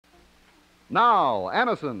Now,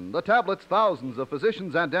 Anacin, the tablets thousands of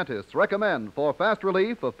physicians and dentists recommend for fast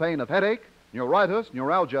relief of pain of headache, neuritis,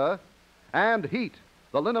 neuralgia, and heat,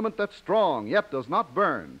 the liniment that's strong yet does not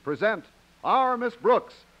burn, present Our Miss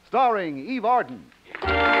Brooks, starring Eve Arden. It's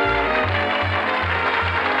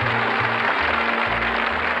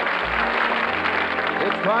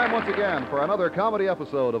time once again for another comedy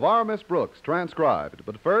episode of Our Miss Brooks, transcribed.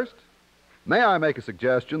 But first, may I make a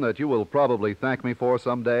suggestion that you will probably thank me for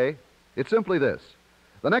someday? It's simply this.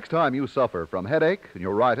 The next time you suffer from headache,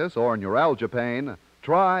 neuritis, or neuralgia pain,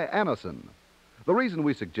 try Anacin. The reason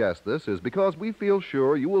we suggest this is because we feel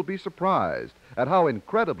sure you will be surprised at how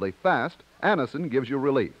incredibly fast Anacin gives you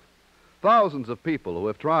relief. Thousands of people who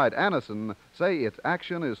have tried Anacin say its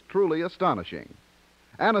action is truly astonishing.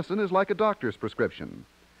 Anacin is like a doctor's prescription.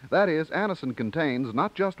 That is, Anacin contains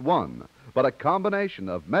not just one, but a combination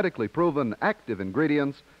of medically proven active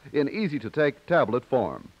ingredients in easy-to-take tablet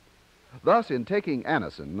form. Thus, in taking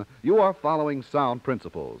Anacin, you are following sound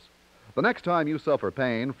principles. The next time you suffer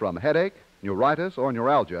pain from headache, neuritis, or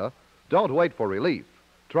neuralgia, don't wait for relief.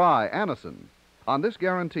 Try Anacin. On this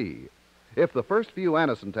guarantee, if the first few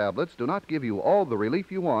Anacin tablets do not give you all the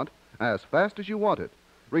relief you want, as fast as you want it,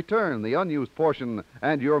 return the unused portion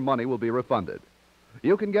and your money will be refunded.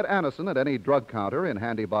 You can get Anacin at any drug counter in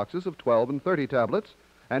handy boxes of 12 and 30 tablets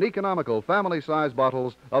and economical family-size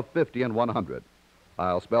bottles of 50 and 100.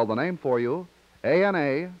 I'll spell the name for you,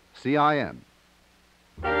 A-N-A-C-I-N.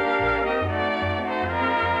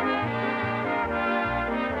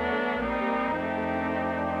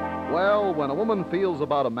 Well, when a woman feels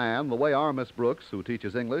about a man the way our Miss Brooks, who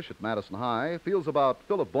teaches English at Madison High, feels about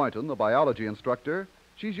Philip Boynton, the biology instructor,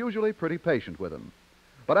 she's usually pretty patient with him.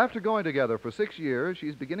 But after going together for 6 years,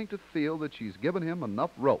 she's beginning to feel that she's given him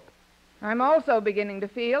enough rope. I'm also beginning to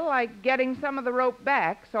feel like getting some of the rope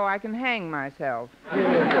back so I can hang myself.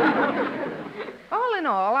 All in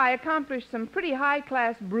all, I accomplished some pretty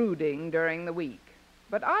high-class brooding during the week.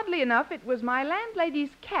 But oddly enough, it was my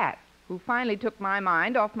landlady's cat who finally took my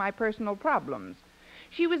mind off my personal problems.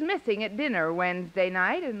 She was missing at dinner Wednesday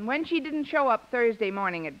night, and when she didn't show up Thursday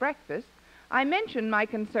morning at breakfast, I mentioned my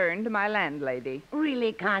concern to my landlady.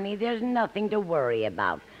 Really, Connie, there's nothing to worry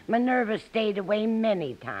about. Minerva stayed away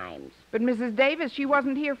many times. But Mrs. Davis, she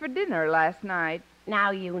wasn't here for dinner last night.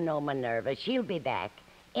 Now you know Minerva. She'll be back.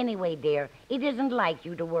 Anyway, dear, it isn't like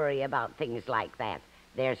you to worry about things like that.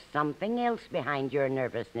 There's something else behind your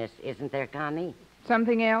nervousness, isn't there, Connie?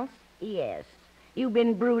 Something else? Yes. You've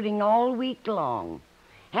been brooding all week long.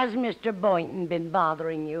 Has Mr. Boynton been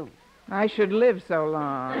bothering you? I should live so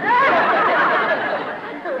long.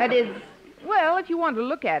 That is, well, if you want to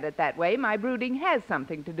look at it that way, my brooding has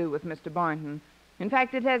something to do with Mr. Boynton. In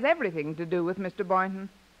fact, it has everything to do with Mr. Boynton.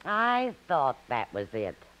 I thought that was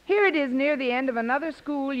it. Here it is near the end of another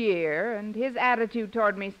school year, and his attitude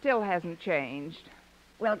toward me still hasn't changed.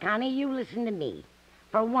 Well, Connie, you listen to me.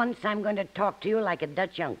 For once, I'm going to talk to you like a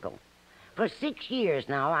Dutch uncle. For 6 years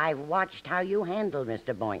now, I've watched how you handle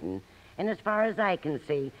Mr. Boynton. And as far as I can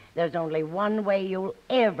see, there's only one way you'll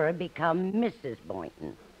ever become Mrs.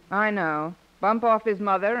 Boynton. I know. Bump off his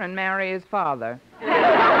mother and marry his father.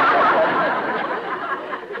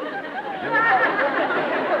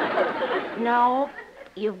 No,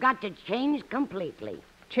 you've got to change completely.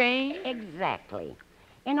 Change? Exactly.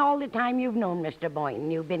 In all the time you've known Mr.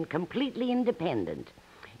 Boynton, you've been completely independent.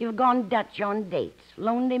 You've gone Dutch on dates,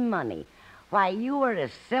 loaned him money. Why, you were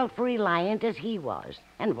as self-reliant as he was.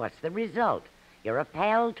 And what's the result? You're a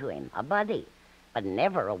pal to him, a buddy, but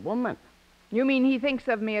never a woman. You mean he thinks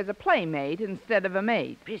of me as a playmate instead of a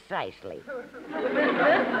mate? Precisely.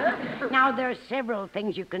 Now, there are several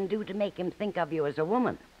things you can do to make him think of you as a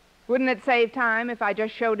woman. Wouldn't it save time if I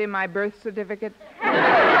just showed him my birth certificate?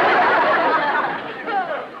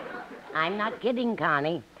 I'm not kidding,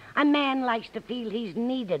 Connie. A man likes to feel he's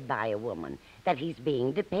needed by a woman, that he's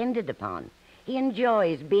being depended upon. He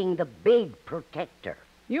enjoys being the big protector.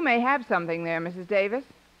 You may have something there, Mrs. Davis.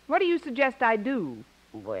 What do you suggest I do?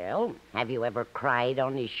 Well, have you ever cried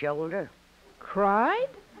on his shoulder? Cried?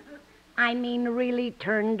 I mean, really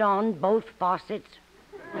turned on both faucets?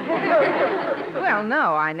 Well,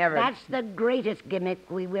 no, I never... That's the greatest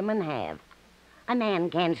gimmick we women have. A man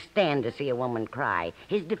can't stand to see a woman cry.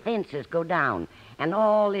 His defenses go down, and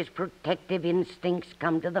all his protective instincts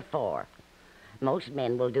come to the fore. Most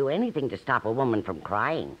men will do anything to stop a woman from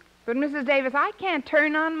crying. But, Mrs. Davis, I can't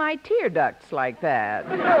turn on my tear ducts like that.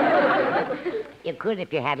 You could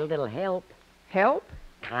if you had a little help. Help?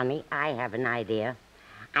 Connie, I have an idea.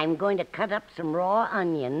 I'm going to cut up some raw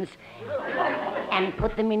onions and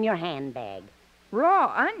put them in your handbag.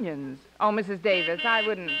 Raw onions? Oh, Mrs. Davis, I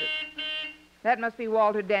wouldn't... That must be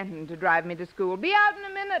Walter Denton to drive me to school. Be out in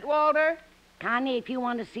a minute, Walter. Connie, if you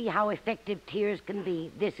want to see how effective tears can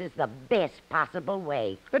be, this is the best possible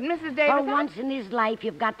way. But, Mrs. Davis... For once in his life,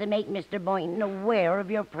 you've got to make Mr. Boynton aware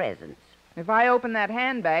of your presence. If I open that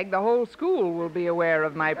handbag, the whole school will be aware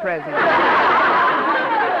of my presence.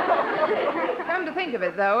 Come to think of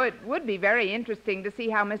it, though, it would be very interesting to see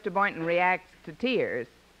how Mr. Boynton reacts to tears.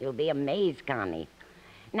 You'll be amazed, Connie.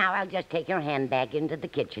 Now, I'll just take your handbag into the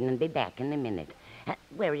kitchen and be back in a minute.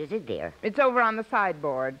 Where is it, dear? It's over on the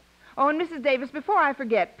sideboard. Oh, and Mrs. Davis, before I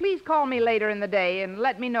forget, please call me later in the day and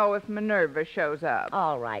let me know if Minerva shows up.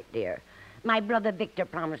 All right, dear. My brother Victor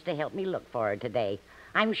promised to help me look for her today.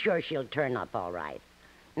 I'm sure she'll turn up all right.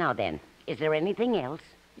 Now then, is there anything else?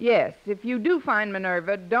 Yes, if you do find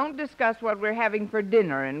Minerva, don't discuss what we're having for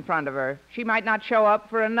dinner in front of her. She might not show up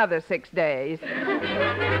for another 6 days.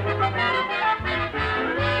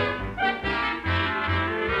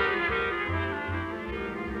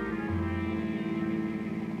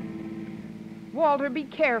 Walter, be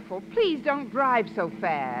careful. Please don't drive so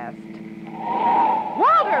fast.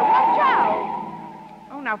 Walter, watch out!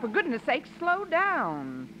 Oh, now, for goodness sake, slow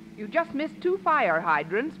down. You just missed 2 fire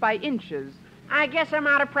hydrants by inches. I guess I'm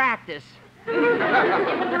out of practice.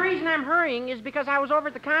 The reason I'm hurrying is because I was over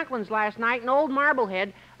at the Conklins last night, and old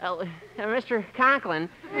Marblehead, Mr. Conklin,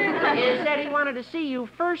 said he wanted to see you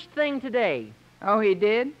first thing today. Oh, he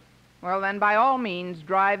did? Well, then, by all means,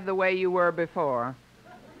 drive the way you were before.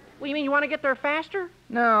 Well, you mean you want to get there faster?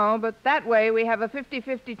 No, but that way we have a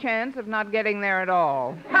 50-50 chance of not getting there at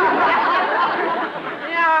all. Yeah,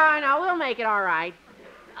 no, we'll make it all right.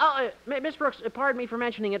 Oh, Miss Brooks, pardon me for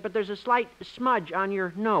mentioning it, but there's a slight smudge on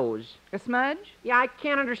your nose. A smudge? Yeah, I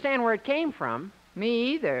can't understand where it came from.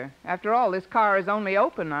 Me either. After all, this car is only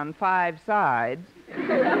open on 5 sides.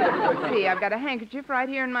 Let's see, I've got a handkerchief right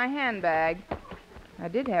here in my handbag. I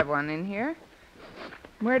did have one in here.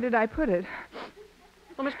 Where did I put it?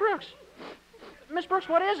 Well, Miss Brooks,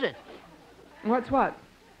 what is it? What's what?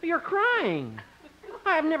 You're crying.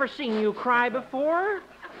 I've never seen you cry before.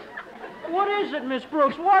 What is it, Miss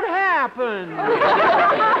Brooks? What happened?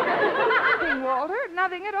 Nothing, Walter.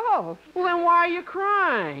 Nothing at all. Well, then why are you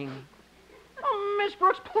crying? Oh, Miss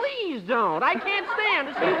Brooks, please don't. I can't stand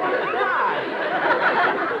to see a woman cry.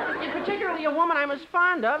 Particularly a woman I'm as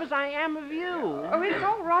fond of as I am of you. Oh, it's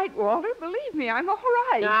all right, Walter. Believe me, I'm all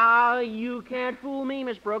right. Now, you can't fool me,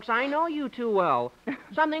 Miss Brooks. I know you too well.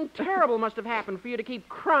 Something terrible must have happened for you to keep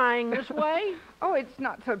crying this way. Oh, it's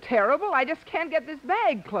not so terrible. I just can't get this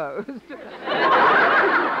bag closed.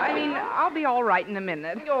 I mean, I'll be all right in a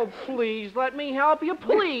minute. Oh, please, let me help you,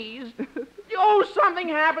 please. Oh, something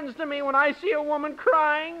happens to me when I see a woman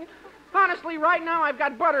crying. Honestly, right now I've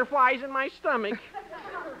got butterflies in my stomach.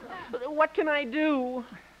 What can I do?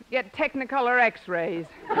 Get Technicolor X-rays.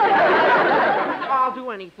 I'll do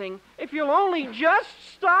anything. If you'll only just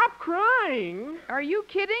stop crying. Are you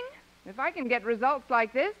kidding? If I can get results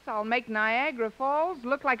like this, I'll make Niagara Falls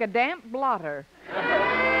look like a damp blotter.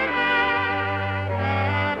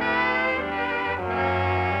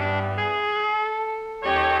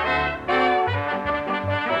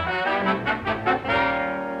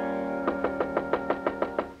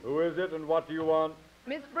 Who is it and what do you want?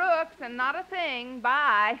 Miss Brooks, and not a thing.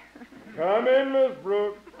 Bye. Come in, Miss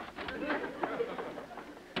Brooks.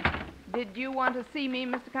 Did you want to see me,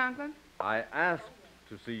 Mr. Conklin? I asked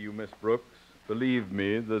to see you, Miss Brooks. Believe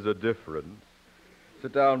me, there's a difference.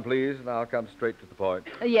 Sit down, please, and I'll come straight to the point.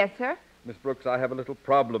 Yes, sir. Miss Brooks, I have a little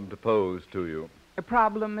problem to pose to you. A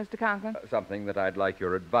problem, Mr. Conklin? Something that I'd like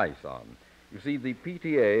your advice on. You see, the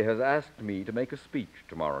PTA has asked me to make a speech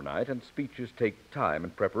tomorrow night, and speeches take time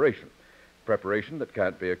and preparation. Preparation that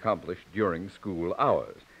can't be accomplished during school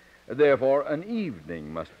hours. Therefore, an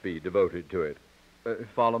evening must be devoted to it.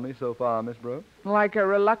 Follow me so far, Miss Brooks? Like a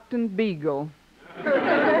reluctant beagle.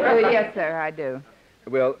 Yes, sir, I do.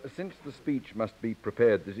 Well, since the speech must be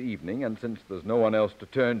prepared this evening, and since there's no one else to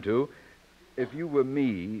turn to, if you were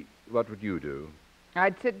me, what would you do?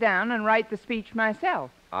 I'd sit down and write the speech myself.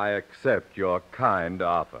 I accept your kind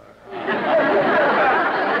offer.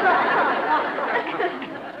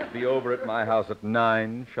 Be over at my house at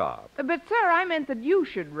 9 sharp. But, sir, I meant that you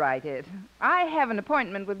should write it. I have an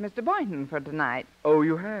appointment with Mr. Boynton for tonight. Oh,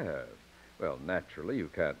 you have? Well, naturally, you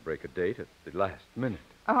can't break a date at the last minute.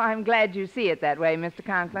 Oh, I'm glad you see it that way, Mr.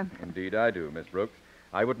 Conklin. Indeed I do, Miss Brooks.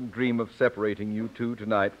 I wouldn't dream of separating you two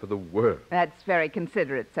tonight for the world. That's very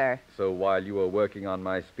considerate, sir. So while you are working on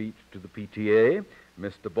my speech to the PTA,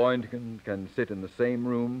 Mr. Boynton can sit in the same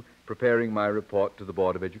room preparing my report to the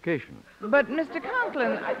Board of Education. But, Mr.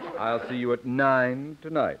 Conklin, I'll see you at 9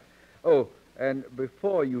 tonight. Oh, And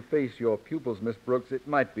before you face your pupils, Miss Brooks, it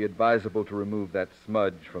might be advisable to remove that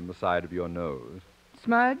smudge from the side of your nose.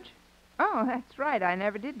 Smudge? Oh, that's right. I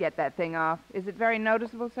never did get that thing off. Is it very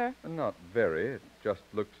noticeable, sir? Not very. It just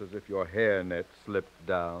looks as if your hairnet slipped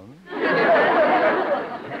down.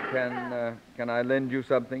 Can I lend you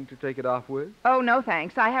something to take it off with? Oh, no,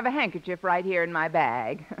 thanks. I have a handkerchief right here in my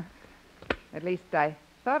bag. At least I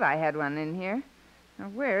thought I had one in here. Now,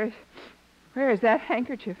 where is that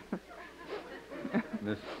handkerchief?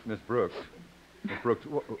 Miss Brooks. Miss Brooks,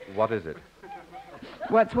 what is it?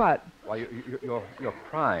 What's what? Why, you're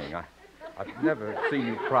crying. I've never seen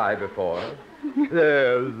you cry before.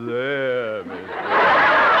 There, Miss Brooks.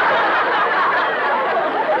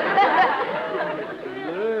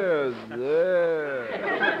 There.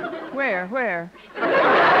 Where?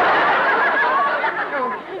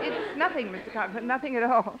 Oh, it's nothing, Mr. Conklin, nothing at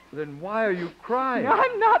all. Then why are you crying?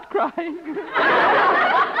 I'm not crying.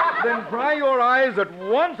 Then dry your eyes at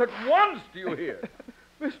once, do you hear?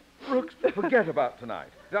 Miss Brooks, forget about tonight.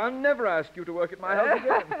 I'll never ask you to work at my house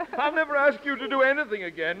again. I'll never ask you to do anything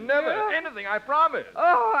again. Never. Anything, I promise.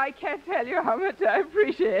 Oh, I can't tell you how much I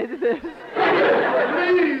appreciate this.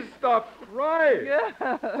 Please stop crying.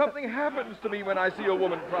 Something happens to me when I see a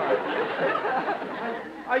woman cry.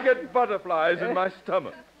 I get butterflies in my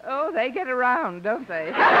stomach. Oh, they get around, don't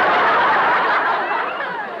they?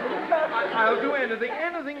 I'll do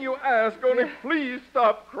anything you ask, only please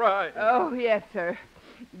stop crying. Oh, yes, sir.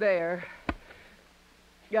 There.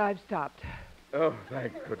 I've stopped. Oh,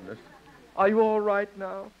 thank goodness. Are you all right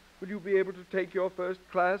now? Will you be able to take your first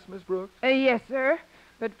class, Miss Brooks? Yes, sir.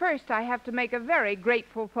 But first I have to make a very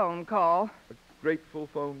grateful phone call. A grateful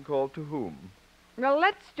phone call to whom? Well,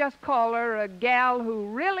 let's just call her a gal who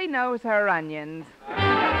really knows her onions.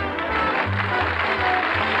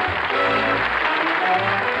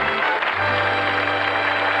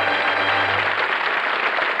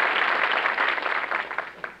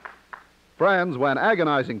 Friends, when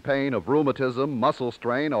agonizing pain of rheumatism, muscle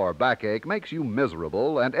strain, or backache makes you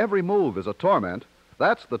miserable and every move is a torment,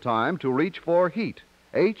 that's the time to reach for HEAT.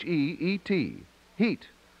 H-E-E-T. HEAT,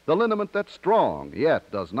 the liniment that's strong yet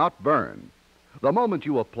does not burn. The moment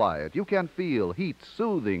you apply it, you can feel HEAT's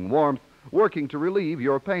soothing warmth working to relieve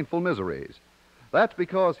your painful miseries. That's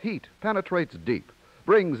because HEAT penetrates deep,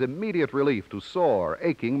 brings immediate relief to sore,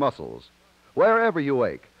 aching muscles. Wherever you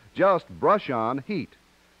ache, just brush on HEAT.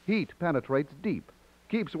 HEAT penetrates deep,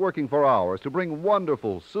 keeps working for hours to bring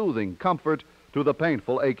wonderful, soothing comfort to the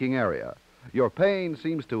painful, aching area. Your pain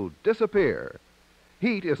seems to disappear.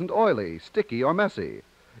 HEAT isn't oily, sticky, or messy.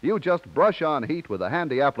 You just brush on HEAT with a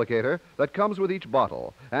handy applicator that comes with each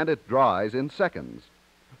bottle, and it dries in seconds.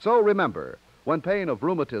 So remember, when pain of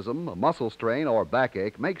rheumatism, muscle strain, or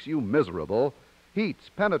backache makes you miserable, HEAT's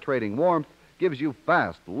penetrating warmth gives you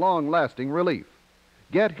fast, long-lasting relief.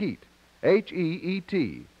 Get HEAT.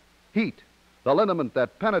 H-E-E-T. HEAT, the liniment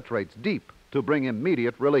that penetrates deep to bring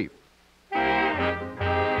immediate relief.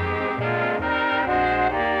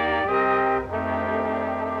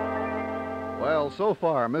 Well, so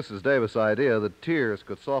far, Mrs. Davis' idea that tears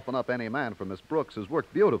could soften up any man for Miss Brooks has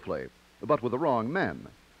worked beautifully, but with the wrong men.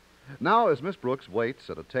 Now, as Miss Brooks waits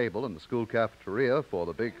at a table in the school cafeteria for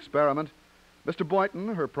the big experiment, Mr.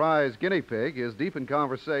 Boynton, her prize guinea pig, is deep in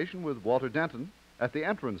conversation with Walter Denton at the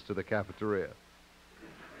entrance to the cafeteria.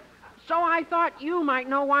 So I thought you might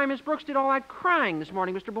know why Miss Brooks did all that crying this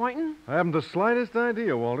morning, Mr. Boynton. I haven't the slightest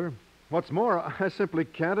idea, Walter. What's more, I simply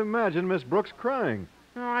can't imagine Miss Brooks crying.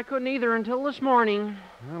 Oh, I couldn't either until this morning.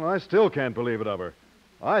 Well, I still can't believe it of her.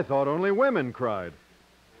 I thought only women cried.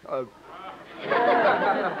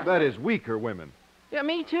 That is, weaker women. Yeah,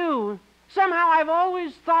 me too. Somehow I've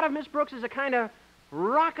always thought of Miss Brooks as a kind of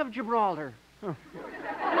Rock of Gibraltar. Well,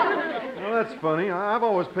 that's funny. I've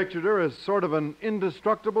always pictured her as sort of an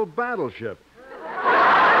indestructible battleship.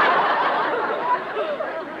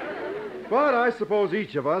 But I suppose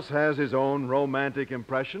each of us has his own romantic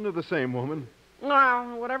impression of the same woman.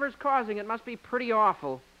 Well, whatever's causing it must be pretty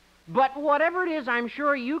awful. But whatever it is, I'm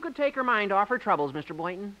sure you could take her mind off her troubles, Mr.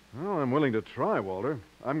 Boynton. Well, I'm willing to try, Walter.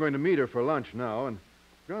 I'm going to meet her for lunch now, and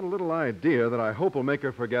got a little idea that I hope will make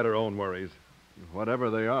her forget her own worries, whatever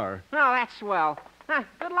they are. Oh, that's swell.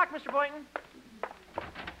 Good luck, Mr. Boynton.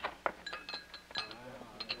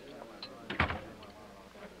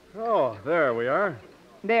 Oh, there we are.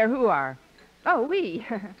 There who are? Oh, we.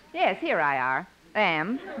 Yes, here I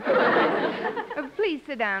am. Please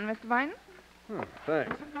sit down, Mr. Boynton. Oh,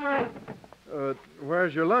 thanks.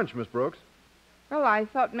 Where's your lunch, Miss Brooks? Well, I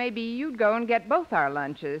thought maybe you'd go and get both our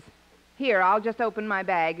lunches. Here, I'll just open my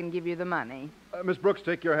bag and give you the money. Miss Brooks,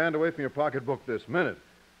 take your hand away from your pocketbook this minute.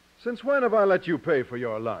 Since when have I let you pay for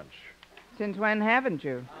your lunch? Since when haven't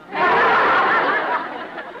you? Well,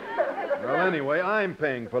 anyway, I'm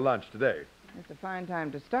paying for lunch today. It's a fine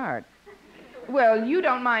time to start. Well, you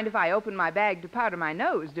don't mind if I open my bag to powder my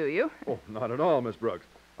nose, do you? Oh, not at all, Miss Brooks.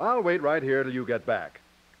 I'll wait right here till you get back.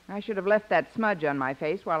 I should have left that smudge on my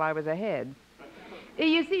face while I was ahead.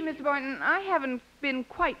 You see, Mr. Boynton, I haven't been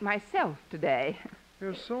quite myself today.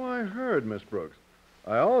 Yes, so I heard, Miss Brooks.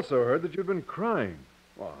 I also heard that you'd been crying.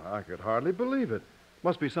 Well, I could hardly believe it.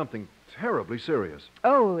 Must be something terribly serious.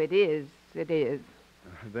 Oh, it is. It is.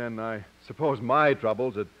 Then I suppose my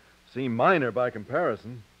troubles would seem minor by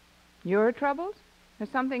comparison. Your troubles? Has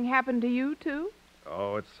something happened to you, too?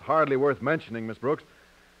 Oh, it's hardly worth mentioning, Miss Brooks.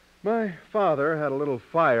 My father had a little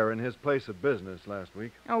fire in his place of business last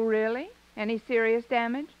week. Oh, really? Any serious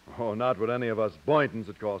damage? Oh, not what any of us Boyntons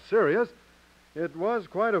would call serious. It was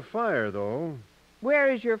quite a fire, though. Where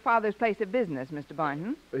is your father's place of business, Mr.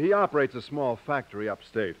 Boynton? He operates a small factory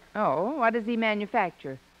upstate. Oh, what does he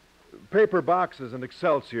manufacture? Paper boxes and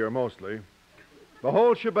Excelsior, mostly. The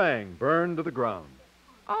whole shebang burned to the ground.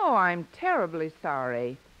 Oh, I'm terribly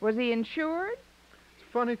sorry. Was he insured? It's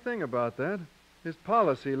a funny thing about that. His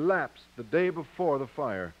policy lapsed the day before the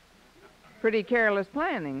fire. Pretty careless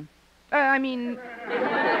planning. What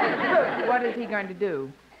is he going to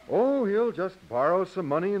do? Oh, he'll just borrow some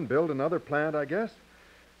money and build another plant, I guess.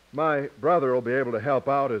 My brother will be able to help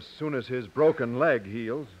out as soon as his broken leg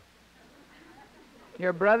heals.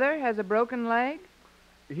 Your brother has a broken leg?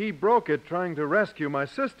 He broke it trying to rescue my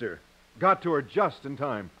sister. Got to her just in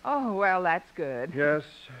time. Oh, well, that's good. Yes,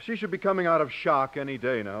 she should be coming out of shock any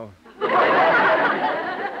day now.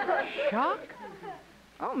 Shock?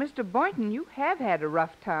 Oh, Mr. Boynton, you have had a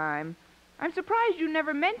rough time. I'm surprised you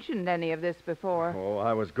never mentioned any of this before. Oh,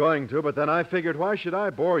 I was going to, but then I figured, why should I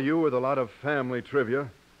bore you with a lot of family trivia?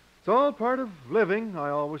 It's all part of living, I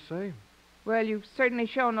always say. Well, you've certainly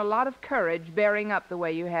shown a lot of courage bearing up the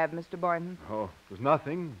way you have, Mr. Boynton. Oh, it was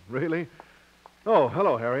nothing, really. Oh,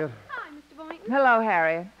 hello, Harriet. Hi, Mr. Boynton. Hello,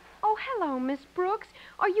 Harriet. Oh, hello, Miss Brooks.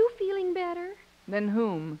 Are you feeling better? Then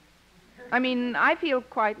whom? I feel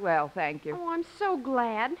quite well, thank you. Oh, I'm so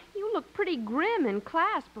glad. You looked pretty grim in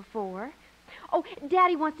class before. Oh,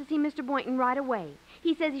 Daddy wants to see Mr. Boynton right away.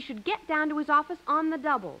 He says he should get down to his office on the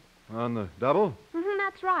double. On the double?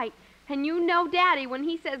 That's right. And you know Daddy when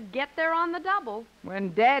he says get there on the double.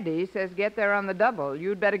 When Daddy says get there on the double,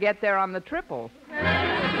 you'd better get there on the triple.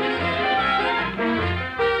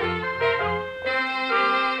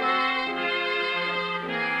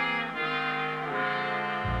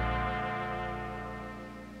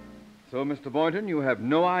 So, Mr. Boynton, you have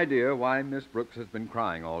no idea why Miss Brooks has been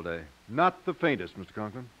crying all day. Not the faintest, Mr.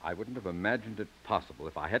 Conklin. I wouldn't have imagined it possible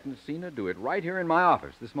if I hadn't seen her do it right here in my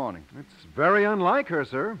office this morning. It's very unlike her,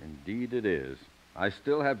 sir. Indeed it is. I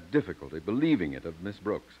still have difficulty believing it of Miss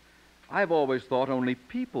Brooks. I've always thought only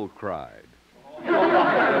people cried.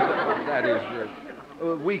 That is,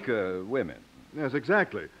 weaker women. Yes,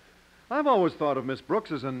 exactly. I've always thought of Miss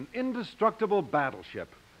Brooks as an indestructible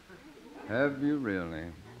battleship. Have you really?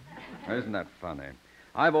 Isn't that funny?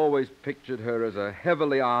 I've always pictured her as a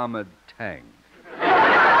heavily armored tank.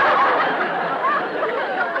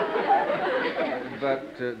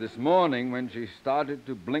 But this morning, when she started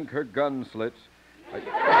to blink her gun slits,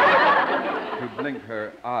 to blink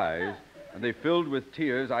her eyes, and they filled with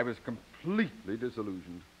tears, I was completely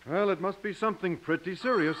disillusioned. Well, it must be something pretty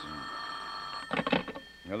serious.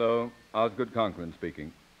 Hello, Osgood Conklin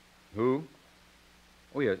speaking. Who?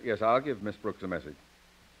 Oh, yes, I'll give Miss Brooks a message.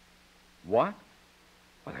 What?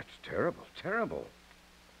 Oh, that's terrible, terrible.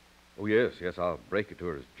 Oh, yes, I'll break it to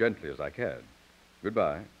her as gently as I can.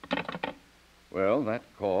 Goodbye. Well, that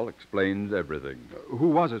call explains everything. Who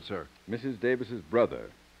was it, sir? Mrs. Davis's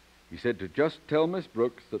brother. He said to just tell Miss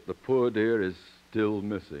Brooks that the poor dear is still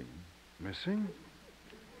missing. Missing?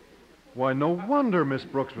 Why, no wonder Miss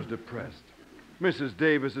Brooks was depressed. Mrs.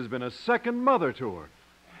 Davis has been a second mother to her,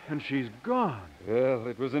 and she's gone. Well,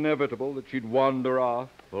 it was inevitable that she'd wander off,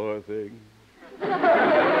 poor thing.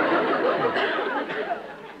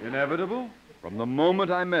 Inevitable? From the moment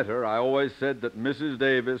I met her, I always said that Mrs.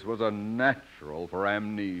 Davis was a natural for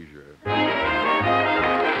amnesia.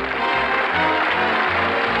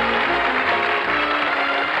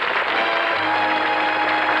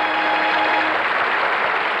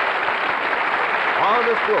 Our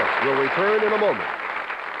Miss Brooks will return in a moment.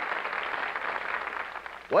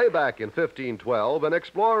 Way back in 1512, an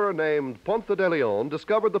explorer named Ponce de Leon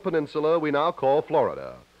discovered the peninsula we now call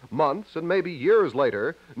Florida. Months and maybe years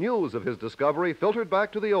later, news of his discovery filtered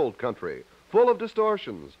back to the old country, full of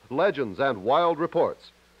distortions, legends, and wild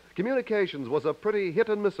reports. Communications was a pretty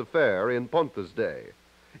hit-and-miss affair in Ponce's day.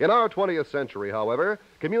 In our 20th century, however,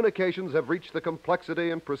 communications have reached the complexity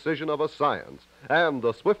and precision of a science and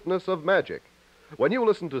the swiftness of magic. When you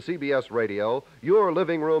listen to CBS Radio, your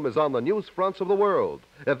living room is on the news fronts of the world.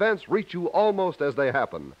 Events reach you almost as they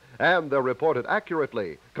happen, and they're reported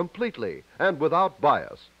accurately, completely, and without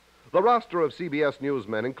bias. The roster of CBS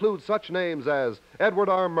newsmen includes such names as Edward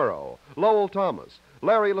R. Murrow, Lowell Thomas,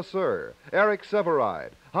 Larry LeSueur, Eric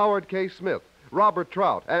Severide, Howard K. Smith, Robert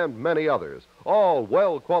Trout, and many others, all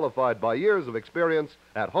well qualified by years of experience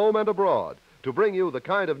at home and abroad to bring you the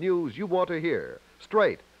kind of news you want to hear.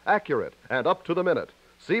 Straight, accurate, and up to the minute.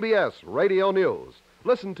 CBS Radio News.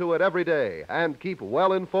 Listen to it every day and keep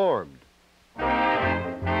well informed.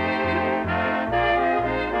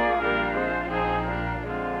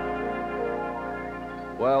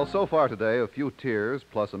 Well, so far today, a few tears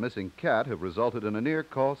plus a missing cat have resulted in a near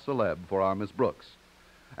cause célèbre for our Miss Brooks.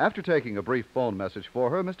 After taking a brief phone message for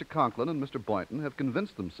her, Mr. Conklin and Mr. Boynton have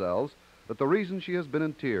convinced themselves that the reason she has been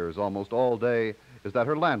in tears almost all day is that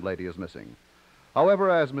her landlady is missing. However,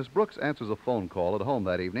 as Miss Brooks answers a phone call at home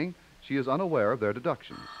that evening, she is unaware of their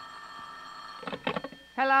deductions.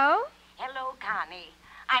 Hello? Hello, Connie.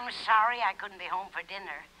 I'm sorry I couldn't be home for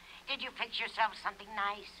dinner. Did you fix yourself something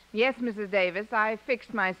nice? Yes, Mrs. Davis, I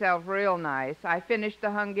fixed myself real nice. I finished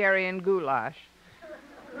the Hungarian goulash.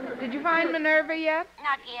 Did you find Minerva yet?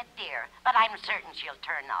 Not yet, dear, but I'm certain she'll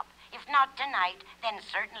turn up. If not tonight, then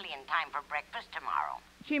certainly in time for breakfast tomorrow.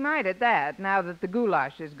 She might at that, now that the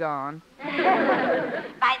goulash is gone.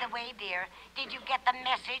 By the way, dear, did you get the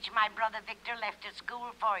message my brother Victor left at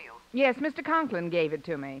school for you? Yes, Mr. Conklin gave it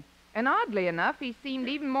to me. And oddly enough, he seemed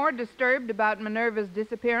even more disturbed about Minerva's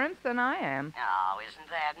disappearance than I am. Oh, isn't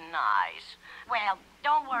that nice? Well,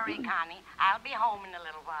 don't worry, Connie. I'll be home in a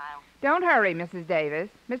little while. Don't hurry, Mrs. Davis.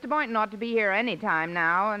 Mr. Boynton ought to be here any time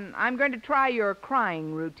now, and I'm going to try your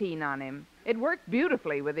crying routine on him. It worked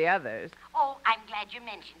beautifully with the others. Oh, I'm glad you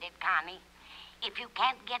mentioned it, Connie. If you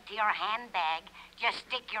can't get to your handbag, just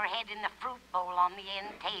stick your head in the fruit bowl on the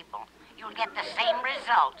end table. You'll get the same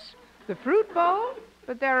results. The fruit bowl?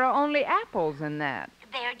 But there are only apples in that.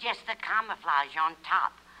 They're just the camouflage on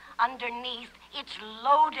top. Underneath, it's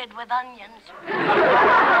loaded with onions.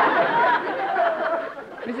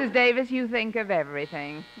 Mrs. Davis, you think of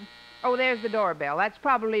everything. Oh, there's the doorbell. That's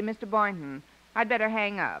probably Mr. Boynton. I'd better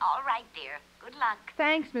hang up. All right, dear. Good luck.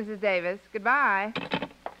 Thanks, Mrs. Davis. Goodbye.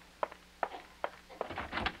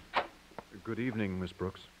 Good evening, Miss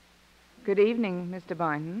Brooks. Good evening, Mr.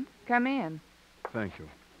 Boynton. Come in. Thank you.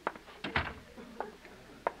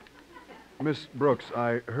 Miss Brooks,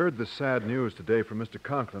 I heard the sad news today from Mr.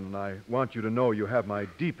 Conklin, and I want you to know you have my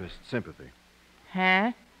deepest sympathy.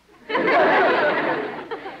 Huh? It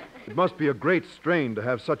must be a great strain to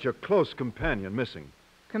have such a close companion missing.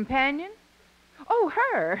 Companion? Oh,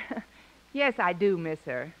 her. Yes, I do miss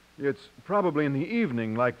her. It's probably in the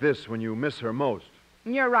evening like this when you miss her most.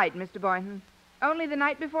 You're right, Mr. Boynton. Only the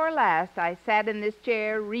night before last, I sat in this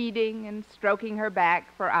chair reading and stroking her back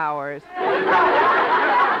for hours.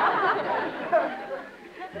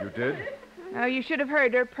 You did? Oh, you should have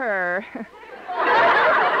heard her purr.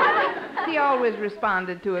 She always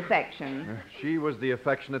responded to affection. She was the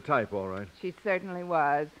affectionate type, all right. She certainly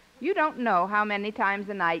was. You don't know how many times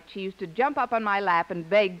a night she used to jump up on my lap and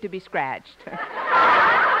beg to be scratched.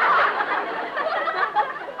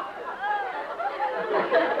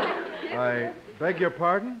 I beg your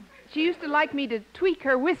pardon? She used to like me to tweak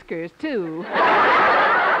her whiskers, too.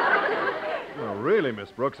 Well, really,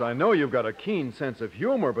 Miss Brooks, I know you've got a keen sense of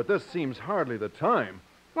humor, but this seems hardly the time.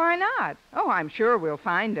 Why not? Oh, I'm sure we'll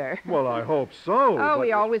find her. Well, I hope so. Oh, but...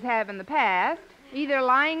 we always have in the past. Either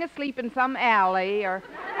lying asleep in some alley or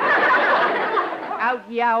out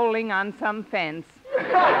yowling on some fence.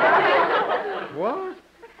 What?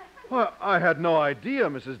 Well, I had no idea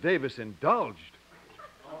Mrs. Davis indulged.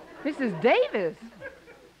 Mrs. Davis?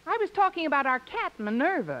 I was talking about our cat,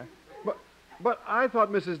 Minerva. But I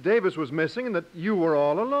thought Mrs. Davis was missing and that you were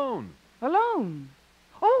all alone. Alone?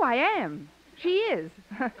 Oh, I am. She is.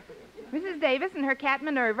 Mrs. Davis and her cat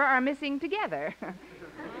Minerva are missing together.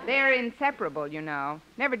 They're inseparable, you know.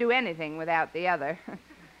 Never do anything without the other.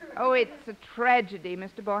 Oh, it's a tragedy,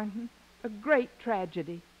 Mr. Boynton. A great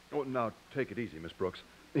tragedy. Oh, now, take it easy, Miss Brooks.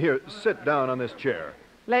 Here, sit down on this chair.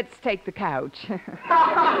 Let's take the couch. To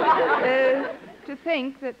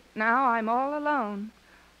think that now I'm all alone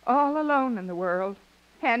in the world.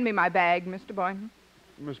 Hand me my bag, Mr. Boynton.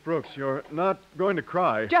 Miss Brooks, you're not going to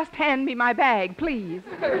cry. Just hand me my bag, please.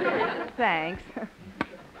 Thanks.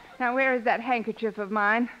 Now, where is that handkerchief of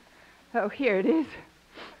mine? Oh, here it is.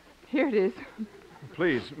 Here it is.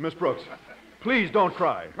 Please, Miss Brooks, please don't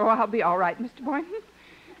cry. Oh, I'll be all right, Mr. Boynton.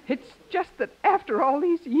 It's just that after all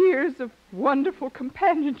these years of wonderful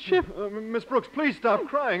companionship... Miss Brooks, please stop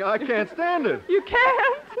crying. I can't stand it. You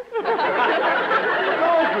can't?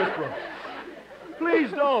 Don't, Miss Brooks.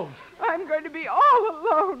 Please don't. I'm going to be all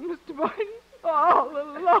alone, Mr. Boynton. All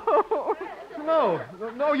alone.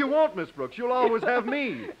 No, you won't, Miss Brooks. You'll always have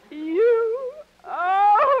me. You?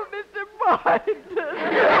 Oh, Mr. Boynton.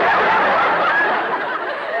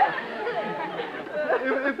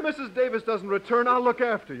 If Mrs. Davis doesn't return, I'll look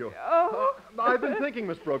after you. Oh. I've been thinking,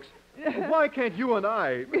 Miss Brooks, why can't you and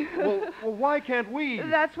I... Well, why can't we...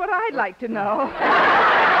 That's what I'd like to know.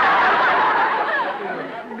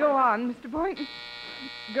 Go on, Mr. Boynton.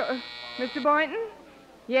 Go. Mr. Boynton?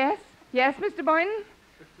 Yes? Yes, Mr. Boynton?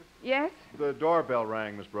 Yes? The doorbell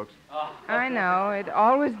rang, Miss Brooks. I know. It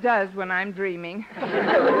always does when I'm dreaming.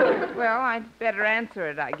 Well, I'd better answer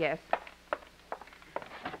it, I guess.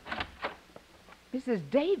 Mrs.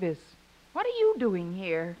 Davis, what are you doing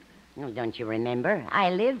here? Oh, don't you remember? I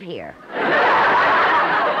live here.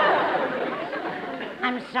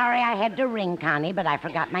 I'm sorry I had to ring, Connie, but I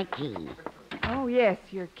forgot my key. Oh, yes,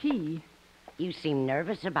 your key. You seem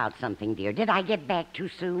nervous about something, dear. Did I get back too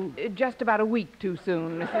soon? Just about a week too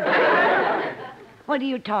soon, Mrs. Davis. What are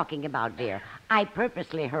you talking about, dear? I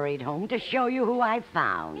purposely hurried home to show you who I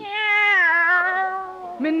found.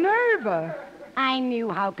 Minerva. I knew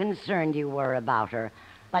how concerned you were about her,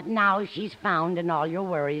 but now she's found and all your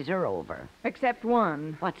worries are over. Except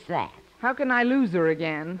one. What's that? How can I lose her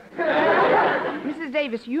again? Mrs.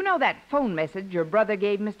 Davis, you know that phone message your brother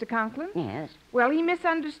gave Mr. Conklin? Yes. Well, he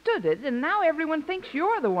misunderstood it, and now everyone thinks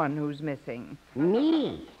you're the one who's missing.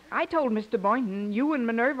 Me? I told Mr. Boynton you and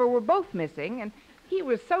Minerva were both missing, and he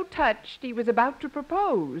was so touched he was about to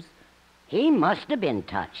propose. He must have been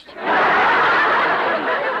touched.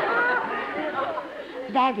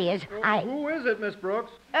 That is, Who is it, Miss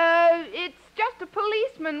Brooks? It's just a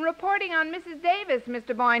policeman reporting on Mrs. Davis,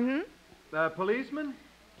 Mr. Boynton. Policeman?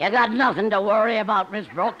 You got nothing to worry about, Miss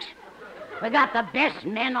Brooks. We got the best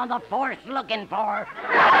men on the force looking for her.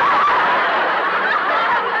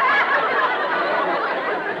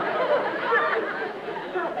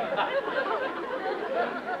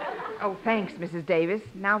 Oh, thanks, Mrs. Davis.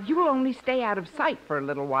 Now, if you'll only stay out of sight for a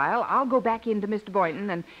little while, I'll go back into Mr. Boynton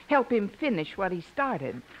and help him finish what he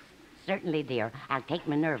started. Certainly, dear. I'll take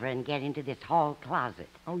Minerva and get into this hall closet.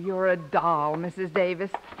 Oh, you're a doll, Mrs. Davis.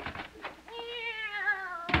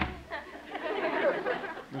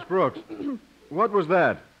 Miss Brooks, what was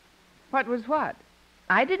that? What was what?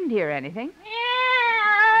 I didn't hear anything.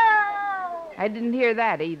 I didn't hear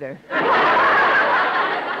that either.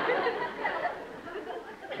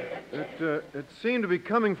 It seemed to be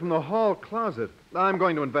coming from the hall closet. I'm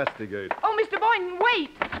going to investigate. Oh, Mr. Boynton,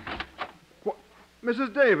 wait!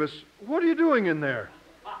 Mrs. Davis, what are you doing in there?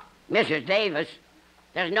 Mrs. Davis,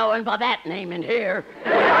 there's no one by that name in here.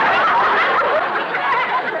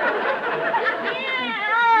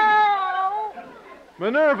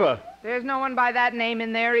 Minerva! There's no one by that name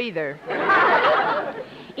in there either.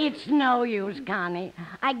 It's no use, Connie.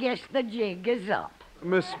 I guess the jig is up.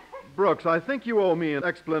 Miss Brooks, I think you owe me an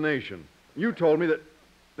explanation. You told me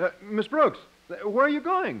that... Miss Brooks, where are you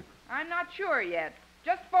going? I'm not sure yet.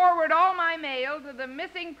 Just forward all my mail to the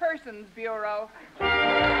Missing Persons Bureau.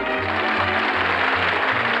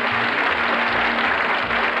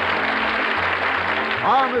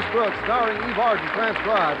 Our Miss Brooks, starring Eve Arden,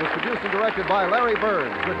 transcribed, was produced and directed by Larry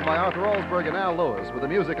Burns, written by Arthur Olsberg and Al Lewis, with the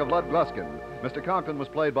music of Lud Gluskin. Mr. Conklin was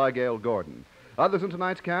played by Gail Gordon. Others in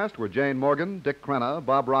tonight's cast were Jane Morgan, Dick Crenna,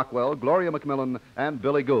 Bob Rockwell, Gloria McMillan, and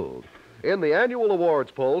Billy Gould. In the annual awards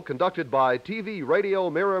poll conducted by TV Radio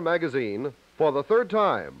Mirror magazine, for the third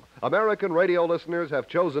time, American radio listeners have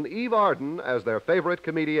chosen Eve Arden as their favorite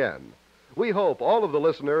comedienne. We hope all of the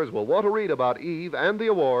listeners will want to read about Eve and the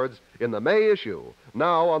awards in the May issue,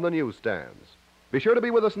 now on the newsstands. Be sure to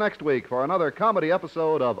be with us next week for another comedy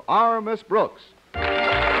episode of Our Miss Brooks.